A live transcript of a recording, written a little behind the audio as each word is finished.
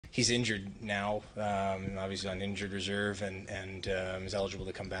he's injured now, obviously on injured reserve, and is eligible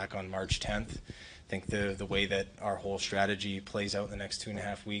to come back on March 10th. I think the way that our whole strategy plays out in the next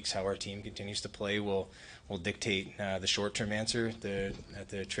 2.5 weeks, how our team continues to play, will dictate the short-term answer at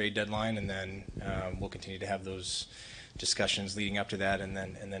the trade deadline, and then we'll continue to have those discussions leading up to that, and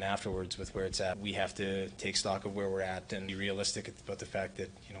then afterwards with where it's at. We have to take stock of where we're at and be realistic about the fact that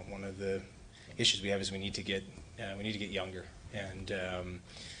one of the issues we have is we need to get younger, and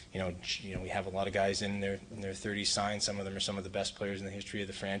we have a lot of guys in their 30s signed. Some of them are some of the best players in the history of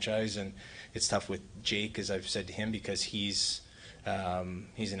the franchise, and it's tough with Jake, as I've said to him, because he's an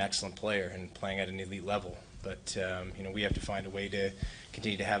excellent player and playing at an elite level. But we have to find a way to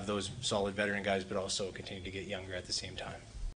continue to have those solid veteran guys, but also continue to get younger at the same time.